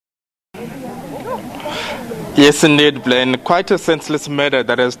Yes, indeed, Blaine. Quite a senseless murder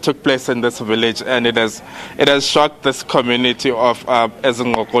that has took place in this village, and it has shocked this community of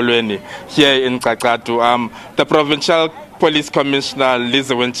Ezingokolweni here in Cacadu. The provincial police commissioner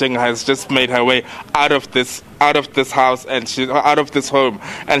Lisa Winching has just made her way out of this house, and she's out of this home,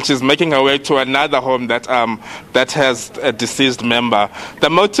 and she's making her way to another home that has a deceased member. The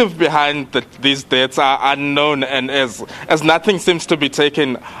motive behind these deaths are unknown, and as nothing seems to be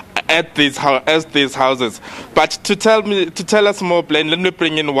taken at these houses. But to tell us more, Blaine, let me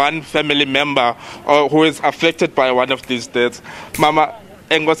bring in one family member who is affected by one of these deaths. Mama,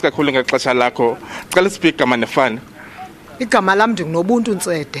 enkosi kakhulu ngexesha lakho. Cela speak igama nefani. Igama lam ndinobuntu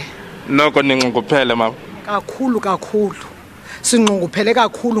Ntsede. Noko ninqunguphele mama. Kakhulu. Sinqunguphele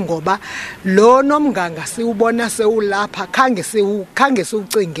kakhulu ngoba lo nomnganga siubona sewulapha khange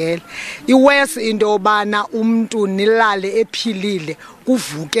siucingele. Iwesi into obana umuntu nilale ephilile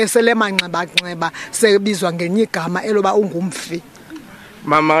kuvuke sele manxeba sebizwa ngenye igama eloba ungumfi.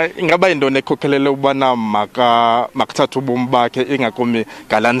 Mama, ingaba indone ekhokhelele ubana makuthatha ubomi bakhe ingakumbi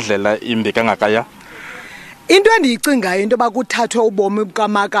ngalandlela imbi kangakaya? Into endiyicingayo into bakuthathwe ubomi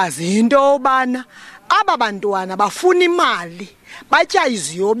bukamakazi into obana aba bantwana bafuna imali, batya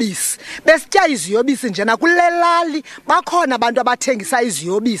iziyobisi. Besitya iziyobisi njena kulelali bakhona abantu abathengisa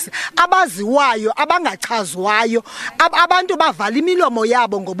iziyobisi abaziwayo abangachazwayo, abantu bavala imilomo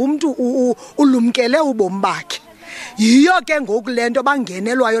yabo ngoba umuntu ulumkele ubomi bakhe. Yiyo ke ngoku lento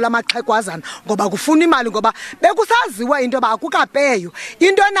bangenelwayo lamaxhegwazana ngoba kufuna imali, ngoba bekusaziwa into bakukapeyo.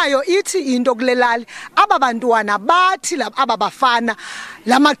 Into nayo ithi into kulelali aba bantwana bathi aba bafana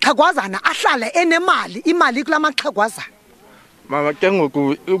lamaxhegwazana ahlale enemali, imali kulamaxhegwazana. Mama, ke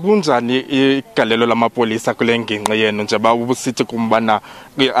ngoku kunjani igalelo lamapolisa kule ngingqi yenu njengoba ubusithi kumbana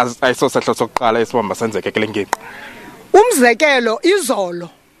ayisosehlo sokuqala esibamba senzeke kule ngingqi? Umzekelo izolo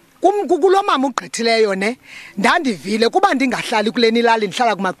kulo mama ugqithileyo ndandivile kuba ndingahlali kule nilali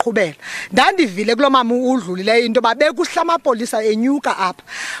ndihlala kumaqhubela. Ndandivile kulo mama udlulileyo into babekuhla amapolisa enyuka apha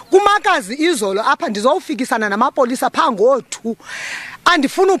kumakazi izolo apha. Ndizowufikisana namapolisa pha ngo-2.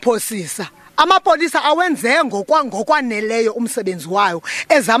 Andifuna uphosisa. Amapolisa awenze ngokwaneleyo umsebenzi wayo,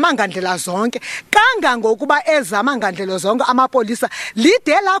 ezama ngandlela zonke. Kangangokuba ezama ngandlela zonke amapolisa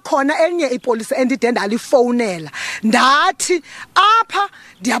lide lakhona elinye ipolisa endide ndalifowunela ndathi apha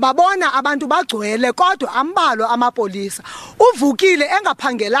ndiyababona abantu bagcwele kodwa ambalwa amapolisa. Uvukile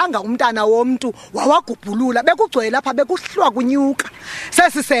engaphangelanga umntana womntu wawagubhulula, bekugcwele apha bekuhlwa kunyuka.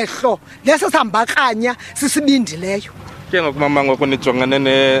 Sesisehlo leso sambakanya sisibindileyo. Ke ngoku mama, ngoku nijongane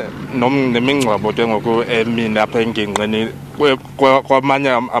nemingcwabo ke ngoku mina apha engingqini kwamanye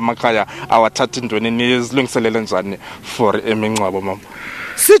amakhaya awathathi ntweni, nizilungiselele njani for imingcwabo mama?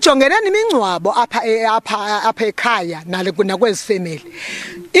 Sijongene nemingcwabo apha ekhaya nakwezi family.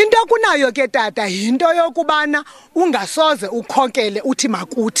 Into kunayo ke tata yinto yokubana ungasoze ukhokele uthi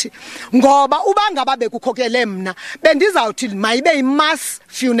makuthi, ngoba ubangaba bekukhokele mna bendizawuthi mayibe imass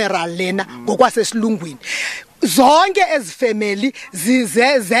funeral lena ngokwasesilungwini. Zonke ezifamily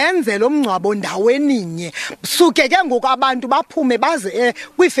zenze lo mngcwabo ndaweninye, suke ke ngoku abantu baphume baze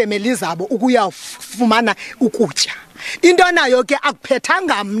kwiifamily zabo ukuyafumana ukutya. Into nayo ke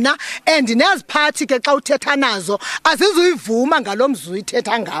akuphethanga mna, and neziphathi ke xa uthetha nazo azizuyivuma ngalo mzuzu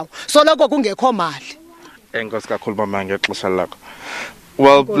ithetha ngawo, soloko kungekho mali. Enkosi kakhulu mama ngexesha lakho.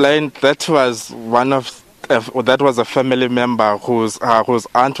 Well, Blaine, that was a family member whose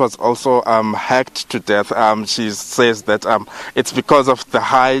aunt was also hacked to death. She says that it's because of the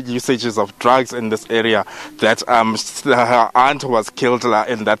high usages of drugs in this area that her aunt was killed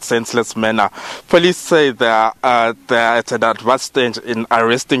in that senseless manner. Police say they are at an advanced stage in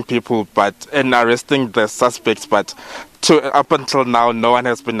arresting people, arresting the suspects, but up until now, no one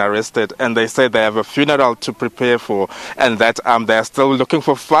has been arrested, and they say they have a funeral to prepare for, and that they are still looking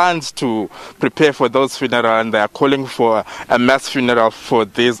for funds to prepare for those funerals, and they are calling for a mass funeral for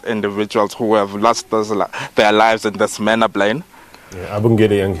these individuals who have lost their lives in this manner, Blaine. Yeah, Abongile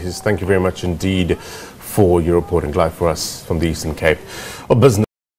Jantjies, thank you very much indeed for your reporting live for us from the Eastern Cape. Business